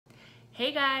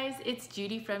Hey guys, it's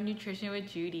Judy from Nutrition with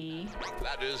Judy.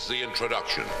 That is the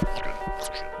introduction.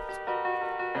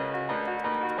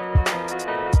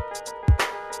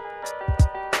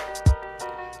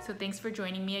 So thanks for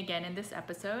joining me again in this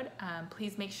episode.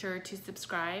 Please make sure to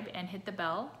subscribe and hit the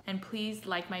bell. And please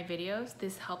like my videos.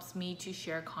 This helps me to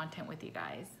share content with you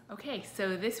guys. Okay,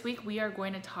 so this week we are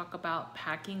going to talk about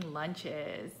packing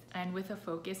lunches and with a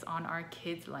focus on our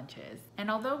kids' lunches.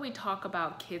 And although we talk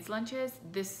about kids' lunches,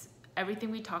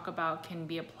 everything we talk about can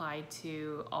be applied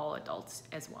to all adults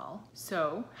as well.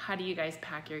 So how do you guys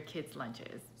pack your kids'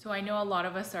 lunches? So I know a lot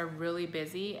of us are really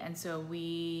busy, and so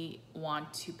we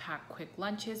want to pack quick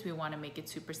lunches. We want to make it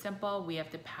super simple. We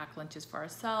have to pack lunches for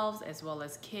ourselves as well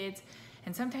as kids,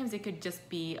 and sometimes it could just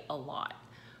be a lot.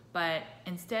 But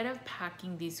instead of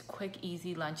packing these quick,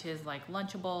 easy lunches like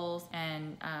Lunchables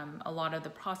and a lot of the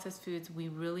processed foods, we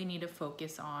really need to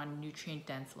focus on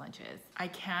nutrient-dense lunches. I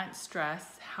can't stress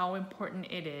how important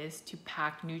it is to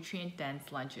pack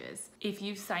nutrient-dense lunches. If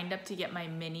you've signed up to get my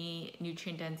mini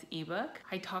nutrient-dense ebook,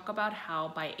 I talk about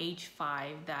how by age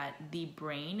 5 that the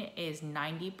brain is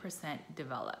 90%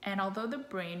 developed. And although the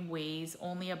brain weighs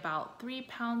only about 3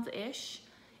 pounds-ish,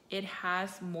 it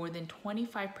has more than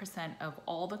 25% of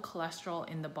all the cholesterol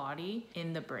in the body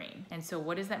in the brain. And so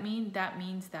what does that mean? That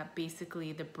means that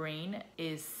basically the brain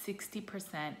is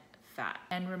 60% fat.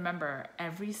 And remember,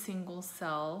 every single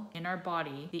cell in our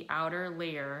body, the outer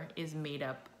layer is made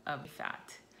up of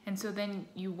fat. And so then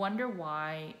you wonder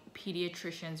why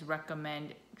pediatricians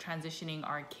recommend transitioning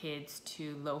our kids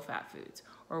to low-fat foods,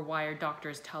 or why our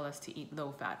doctors tell us to eat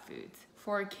low-fat foods.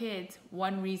 For our kids,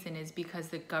 one reason is because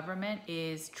the government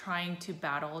is trying to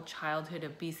battle childhood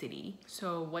obesity.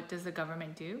 So what does the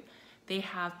government do? They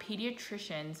have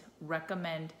pediatricians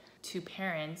recommend to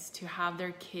parents to have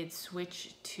their kids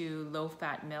switch to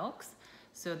low-fat milks,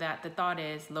 so that the thought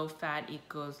is low fat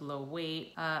equals low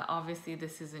weight. Obviously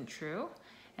this isn't true.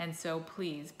 And so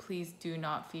please do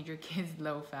not feed your kids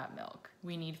low-fat milk.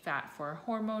 We need fat for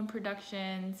hormone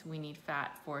productions, we need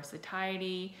fat for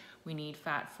satiety, we need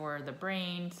fat for the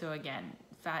brain. So again,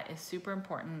 fat is super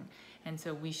important, and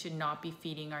so we should not be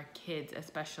feeding our kids,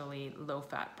 especially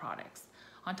low-fat products.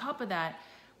 On top of that,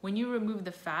 when you remove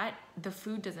the fat, the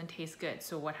food doesn't taste good.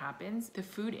 So what happens? The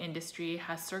food industry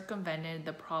has circumvented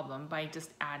the problem by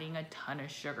just adding a ton of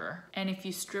sugar. And if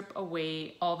you strip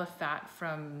away all the fat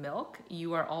from milk,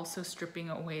 you are also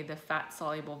stripping away the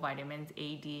fat-soluble vitamins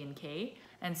A, D, and K.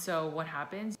 And so what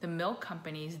happens? The milk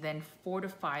companies then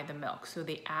fortify the milk. So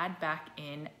they add back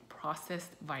in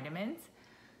processed vitamins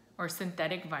or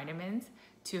synthetic vitamins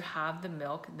to have the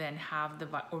milk then have the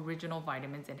original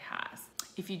vitamins it has.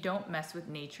 If you don't mess with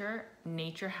nature,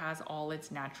 nature has all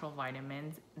its natural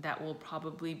vitamins that will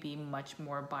probably be much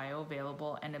more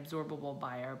bioavailable and absorbable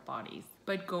by our bodies.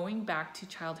 But going back to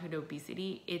childhood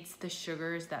obesity, it's the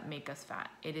sugars that make us fat.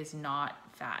 It is not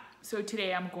fat. So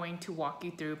today I'm going to walk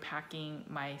you through packing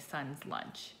my son's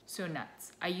lunch. So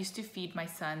nuts. I used to feed my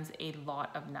sons a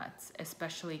lot of nuts,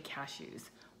 especially cashews.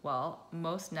 Well,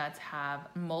 most nuts have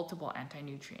multiple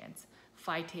anti-nutrients,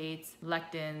 phytates,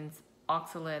 lectins,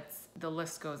 oxalates, the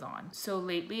list goes on. So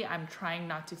lately I'm trying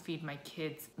not to feed my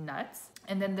kids nuts.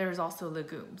 And then there's also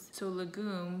legumes. So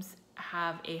legumes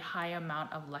have a high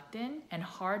amount of lectin, and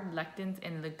hard lectins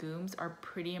in legumes are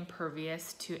pretty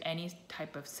impervious to any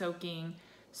type of soaking,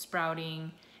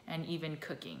 sprouting, and even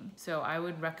cooking. So I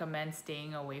would recommend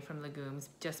staying away from legumes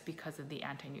just because of the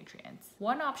anti-nutrients.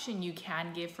 One option you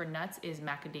can give for nuts is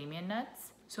macadamia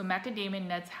nuts. So macadamia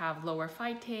nuts have lower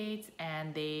phytates,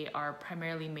 and they are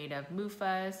primarily made of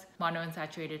MUFAs,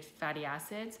 monounsaturated fatty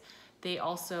acids. They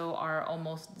also are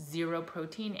almost zero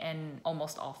protein and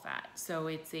almost all fat. So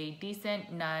it's a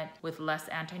decent nut with less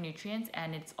anti-nutrients,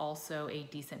 and it's also a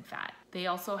decent fat. They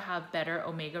also have better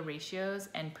omega ratios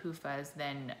and PUFAs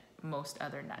than most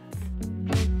other nuts.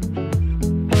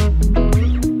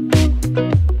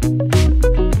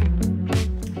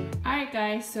 All right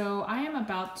guys, so I am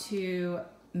about to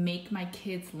make my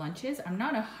kids' lunches. I'm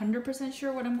not 100%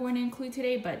 sure what I'm going to include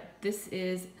today, but this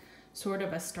is sort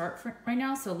of a start for right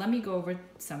now. So let me go over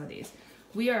some of these.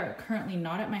 We are currently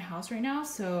not at my house right now,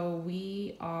 so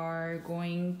we are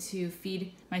going to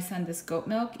feed my son this goat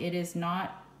milk. It is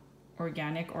not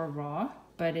organic or raw,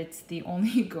 but it's the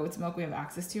only goat's milk we have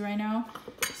access to right now.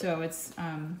 So it's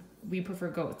we prefer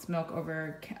goat's milk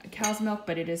over cow's milk,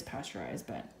 but it is pasteurized.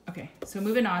 But okay, so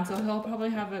moving on. So he'll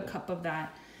probably have a cup of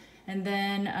that. And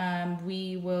then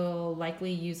we will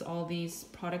likely use all these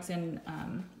products, and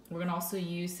we're gonna also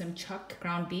use some chuck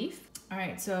ground beef. All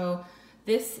right, so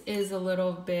this is a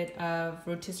little bit of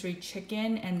rotisserie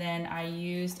chicken, and then I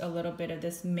used a little bit of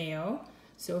this mayo.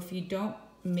 So if you don't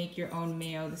make your own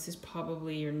mayo, this is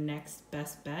probably your next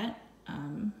best bet.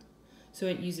 So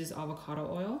it uses avocado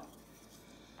oil.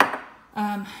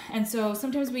 And so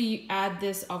sometimes we add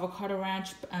this avocado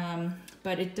ranch,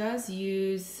 but it does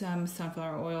use some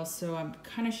sunflower oil, so I'm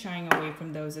kind of shying away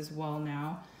from those as well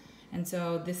now. And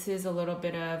so this is a little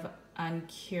bit of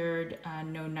uncured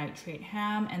no nitrate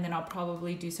ham, and then I'll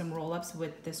probably do some roll-ups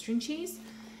with the string cheese.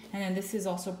 And then this is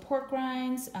also pork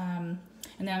rinds, and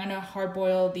then I'm gonna hard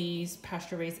boil these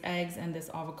pasture-raised eggs and this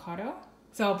avocado.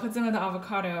 So I'll put some of the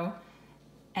avocado,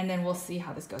 and then we'll see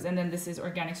how this goes. And then this is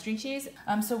organic string cheese.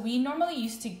 So we normally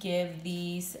used to give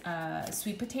these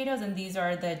sweet potatoes, and these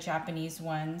are the Japanese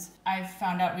ones. I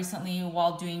found out recently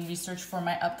while doing research for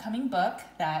my upcoming book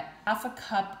that half a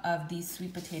cup of these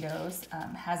sweet potatoes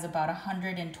has about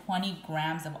 120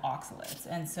 grams of oxalates.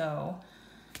 And so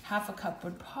half a cup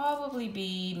would probably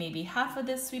be maybe half of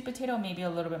this sweet potato, maybe a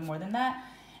little bit more than that.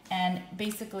 And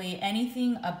basically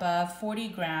anything above 40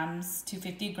 grams to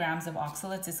 50 grams of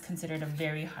oxalates is considered a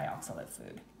very high oxalate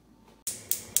food.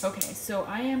 Okay, so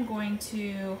I am going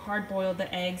to hard boil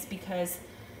the eggs because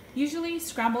usually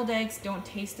scrambled eggs don't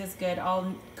taste as good.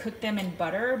 I'll cook them in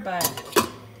butter, but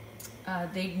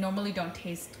they normally don't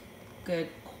taste good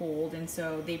cold, and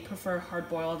so they prefer hard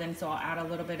boiled, and so I'll add a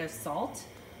little bit of salt.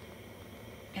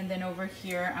 And then over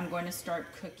here, I'm going to start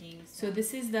cooking. So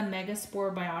this is the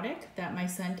Megasporebiotic that my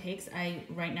son takes. I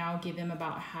right now give him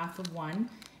about half of one,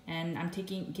 and I'm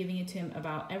giving it to him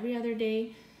about every other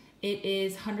day. It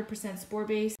is 100%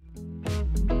 spore-based.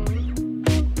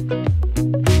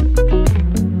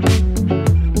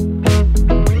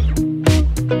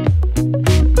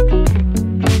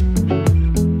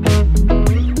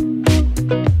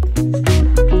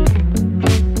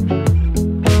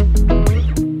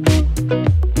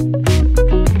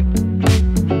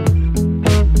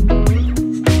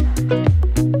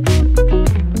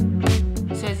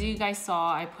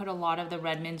 Saw, I put a lot of the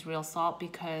Redmond's real salt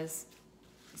because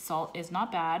salt is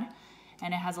not bad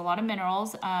and it has a lot of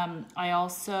minerals. I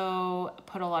also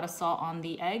put a lot of salt on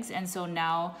the eggs, and so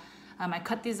now I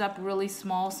cut these up really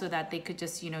small so that they could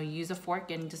just, you know, use a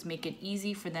fork and just make it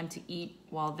easy for them to eat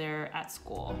while they're at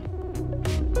school.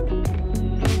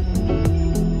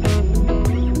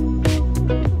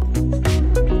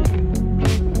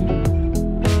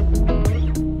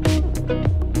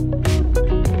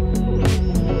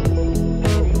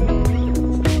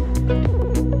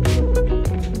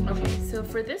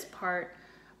 For this part,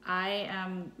 I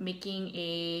am making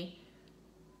a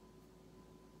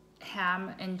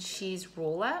ham and cheese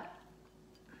roll-up.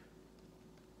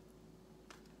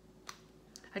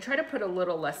 I try to put a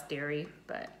little less dairy,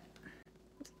 but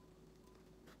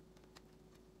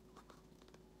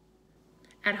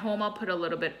at home I'll put a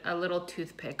little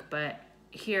toothpick, but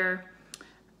here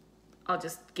I'll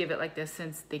just give it like this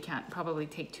since they can't probably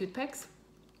take toothpicks.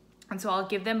 And so I'll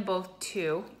give them both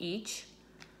 2 each.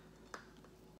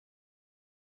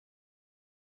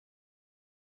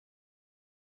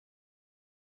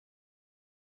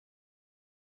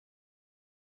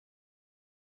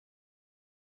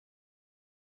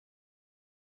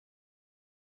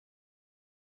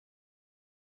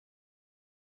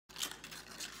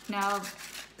 Now,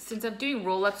 since I'm doing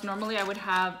roll-ups, normally I would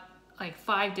have like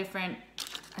 5 different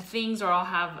things, or I'll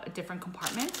have a different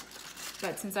compartment.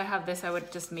 But since I have this, I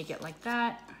would just make it like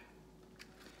that.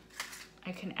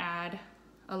 I can add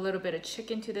a little bit of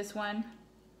chicken to this one.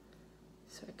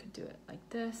 So I could do it like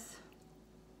this.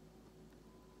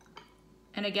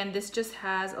 And again, this just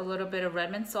has a little bit of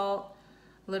Redmond salt,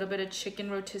 a little bit of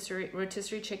chicken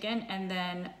rotisserie chicken, and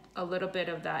then a little bit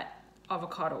of that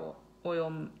avocado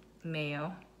oil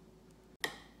mayo.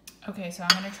 Okay, so I'm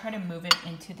gonna try to move it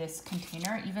into this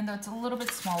container, even though it's a little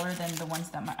bit smaller than the ones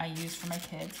that I use for my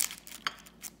kids.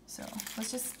 So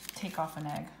let's just take off an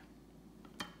egg.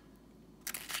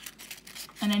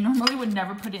 And I normally would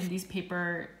never put it in these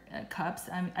paper cups.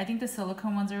 I think the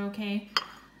silicone ones are okay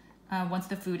once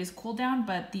the food is cooled down,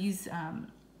 but these,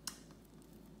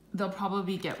 they'll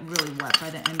probably get really wet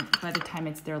by the time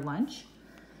it's their lunch.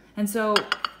 And so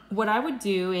what I would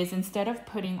do is, instead of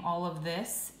putting all of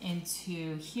this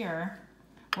into here,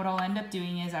 what I'll end up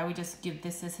doing is I would just give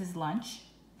this as his lunch,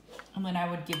 and then I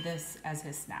would give this as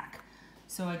his snack.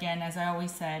 So again, as I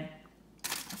always said,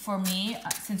 for me,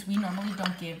 since we normally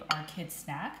don't give our kids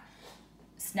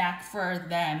snack for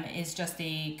them is just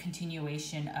a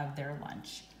continuation of their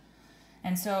lunch.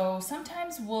 And so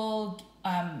sometimes we'll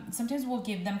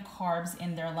give them carbs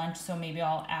in their lunch. So maybe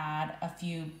I'll add a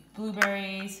few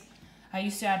blueberries. I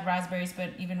used to add raspberries, but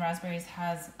even raspberries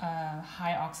has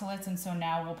high oxalates, and so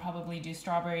now we'll probably do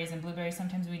strawberries and blueberries.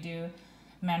 Sometimes we do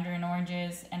mandarin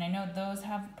oranges, and I know those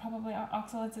have probably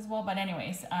oxalates as well, but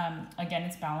anyways, again,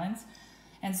 it's balanced.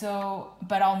 And so,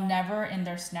 but I'll never in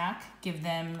their snack give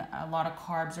them a lot of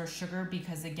carbs or sugar,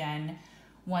 because again,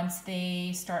 once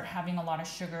they start having a lot of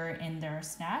sugar in their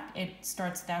snack, it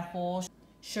starts that whole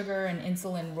sugar and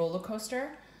insulin roller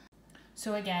coaster.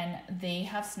 So again, they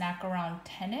have snack around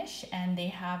 10ish, and they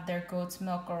have their goat's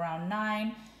milk around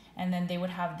 9, and then they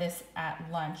would have this at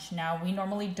lunch. Now, we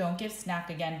normally don't give snack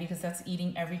again because that's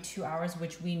eating every 2 hours,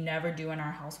 which we never do in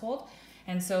our household.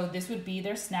 And so this would be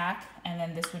their snack, and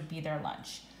then this would be their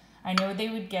lunch. I know they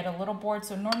would get a little bored,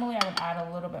 so normally I would add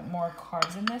a little bit more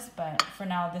carbs in this, but for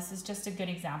now, this is just a good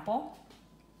example.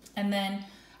 And then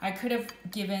I could have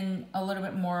given a little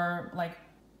bit more like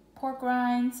pork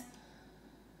rinds.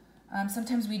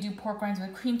 Sometimes we do pork rinds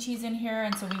with cream cheese in here,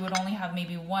 and so we would only have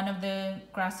maybe one of the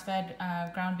grass-fed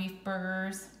ground beef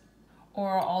burgers,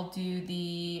 or I'll do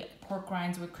the pork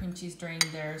rinds with cream cheese during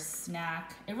their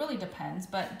snack. It really depends,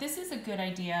 but this is a good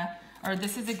idea, or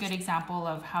this is a good example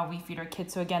of how we feed our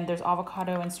kids. So again, there's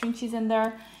avocado and string cheese in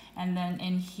there, and then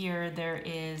in here there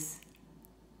is,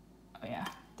 oh yeah,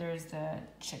 there's the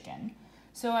chicken.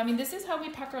 So I mean, this is how we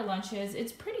pack our lunches.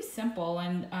 It's pretty simple,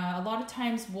 and a lot of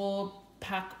times we'll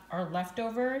pack our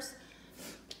leftovers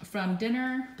from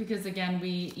dinner, because again,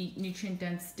 we eat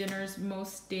nutrient-dense dinners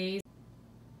most days.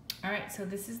 All right, so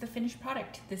this is the finished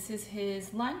product. This is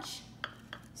his lunch.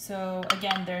 So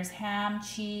again, there's ham,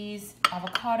 cheese,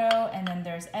 avocado, and then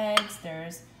there's eggs,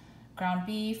 there's ground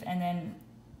beef, and then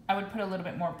I would put a little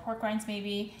bit more pork rinds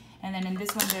maybe. And then in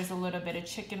this one, there's a little bit of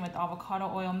chicken with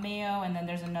avocado oil mayo, and then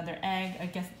there's another egg, I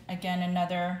guess, again,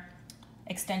 another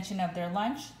extension of their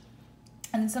lunch.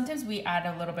 And sometimes we add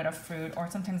a little bit of fruit,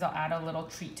 or sometimes I'll add a little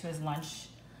treat to his lunch.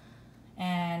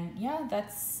 And yeah,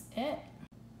 that's it.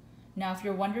 Now, if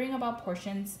you're wondering about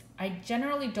portions, I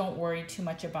generally don't worry too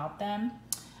much about them.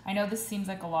 I know this seems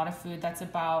like a lot of food. That's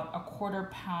about a 1/4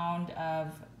 pound of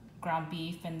ground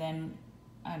beef, and then,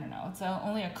 I don't know, it's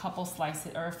only a couple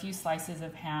slices or a few slices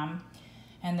of ham,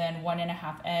 and then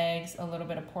 1.5 eggs, a little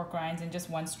bit of pork rinds, and just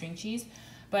 1 string cheese.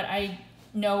 But I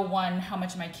know, 1, how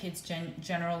much my kids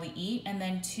generally eat, and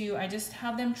then 2, I just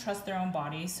have them trust their own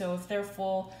bodies. So if they're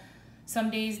full, some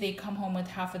days they come home with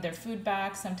half of their food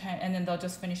back, sometimes, and then they'll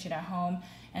just finish it at home,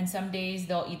 and some days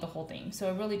they'll eat the whole thing. So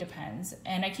it really depends.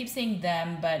 And I keep saying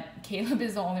them, but Caleb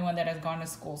is the only one that has gone to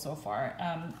school so far.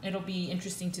 It'll be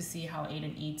interesting to see how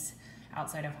Aiden eats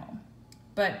outside of home.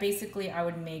 But basically, I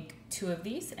would make 2 of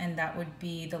these, and that would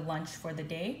be the lunch for the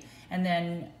day. And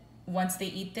then once they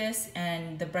eat this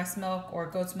and the breast milk or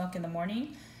goat's milk in the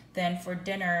morning, then for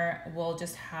dinner, we'll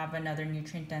just have another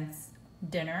nutrient-dense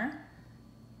dinner,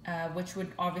 which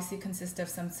would obviously consist of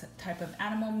some type of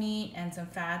animal meat and some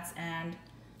fats.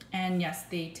 And yes,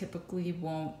 they typically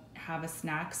won't have a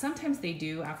snack. Sometimes they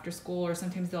do after school, or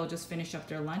sometimes they'll just finish up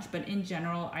their lunch. But in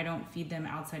general, I don't feed them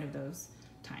outside of those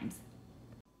times.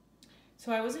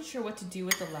 So I wasn't sure what to do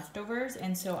with the leftovers,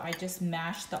 and so I just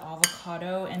mashed the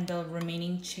avocado and the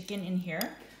remaining chicken in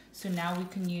here. So now we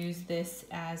can use this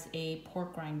as a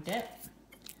pork rind dip.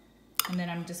 And then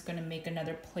I'm just gonna make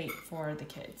another plate for the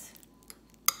kids.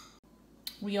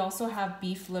 We also have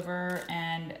beef liver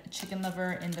and chicken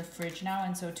liver in the fridge now,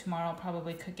 and so tomorrow I'll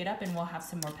probably cook it up and we'll have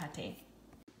some more pate.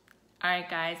 All right,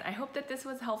 guys, I hope that this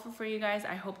was helpful for you guys.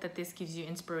 I hope that this gives you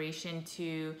inspiration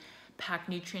to pack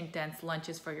nutrient-dense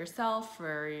lunches for yourself,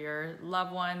 for your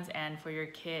loved ones, and for your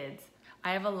kids.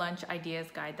 I have a lunch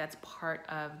ideas guide that's part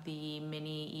of the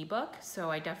mini ebook, so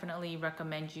I definitely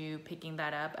recommend you picking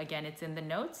that up. Again, it's in the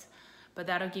notes, but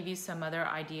that'll give you some other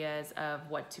ideas of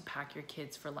what to pack your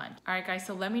kids for lunch. All right, guys,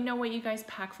 so let me know what you guys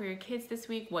pack for your kids this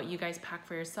week, what you guys pack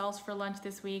for yourselves for lunch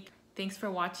this week. Thanks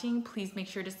for watching. Please make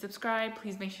sure to subscribe.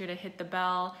 Please make sure to hit the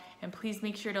bell, and please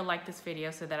make sure to like this video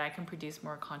so that I can produce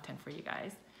more content for you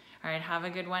guys. All right, have a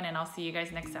good one, and I'll see you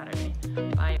guys next Saturday.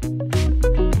 Bye.